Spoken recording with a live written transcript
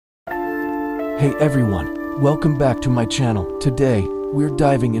Hey everyone, welcome back to my channel. Today, we're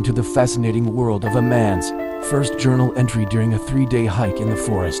diving into the fascinating world of a man's first journal entry during a 3-day hike in the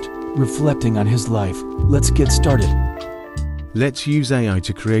forest, reflecting on his life. Let's get started. Let's use AI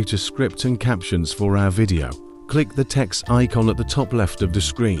to create a script and captions for our video. Click the text icon at the top left of the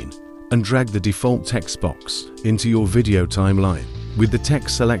screen and drag the default text box into your video timeline. With the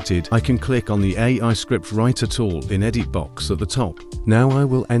text selected, I can click on the AI script writer tool in Edit box at the top. Now I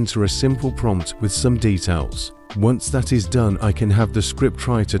will enter a simple prompt with some details. Once that is done, I can have the script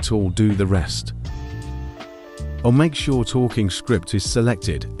writer tool do the rest. I'll make sure talking script is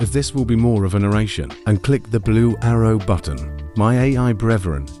selected, as this will be more of a narration, and click the blue arrow button. My AI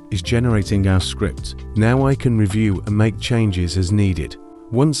brethren is generating our script. Now I can review and make changes as needed.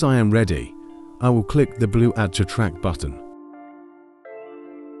 Once I am ready, I will click the blue Add to Track button.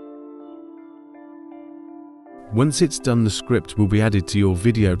 Once it's done, the script will be added to your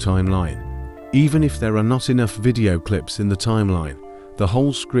video timeline. Even if there are not enough video clips in the timeline, the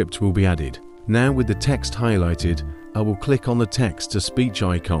whole script will be added. Now with the text highlighted, I will click on the text-to-speech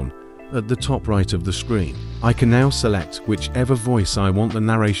icon at the top right of the screen. I can now select whichever voice I want the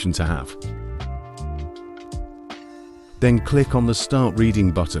narration to have. Then click on the Start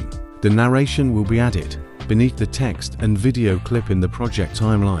Reading button. The narration will be added beneath the text and video clip in the project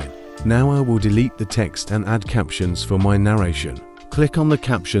timeline. Now I will delete the text and add captions for my narration. Click on the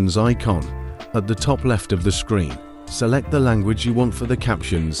Captions icon at the top left of the screen. Select the language you want for the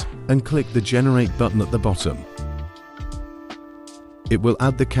captions and click the Generate button at the bottom. It will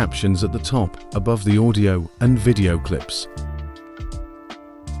add the captions at the top above the audio and video clips.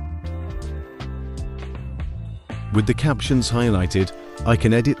 With the captions highlighted, I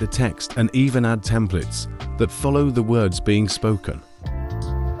can edit the text and even add templates that follow the words being spoken.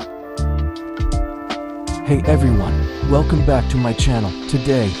 Hey everyone, welcome back to my channel.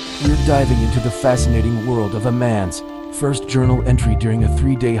 Today, we're diving into the fascinating world of a man's first journal entry during a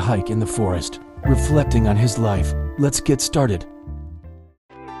 3-day hike in the forest, reflecting on his life. Let's get started.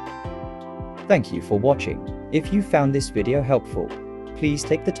 Thank you for watching. If you found this video helpful, please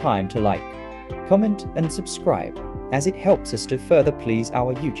take the time to like, comment and subscribe, as it helps us to further please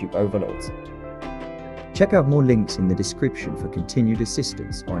our YouTube overlords. Check out more links in the description for continued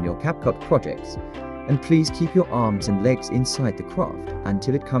assistance on your CapCut projects, and please keep your arms and legs inside the craft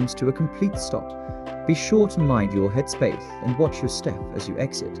until it comes to a complete stop. Be sure to mind your headspace and watch your step as you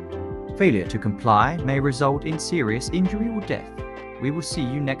exit. Failure to comply may result in serious injury or death. We will see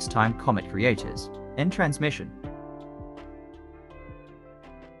you next time, Comet creators. End transmission.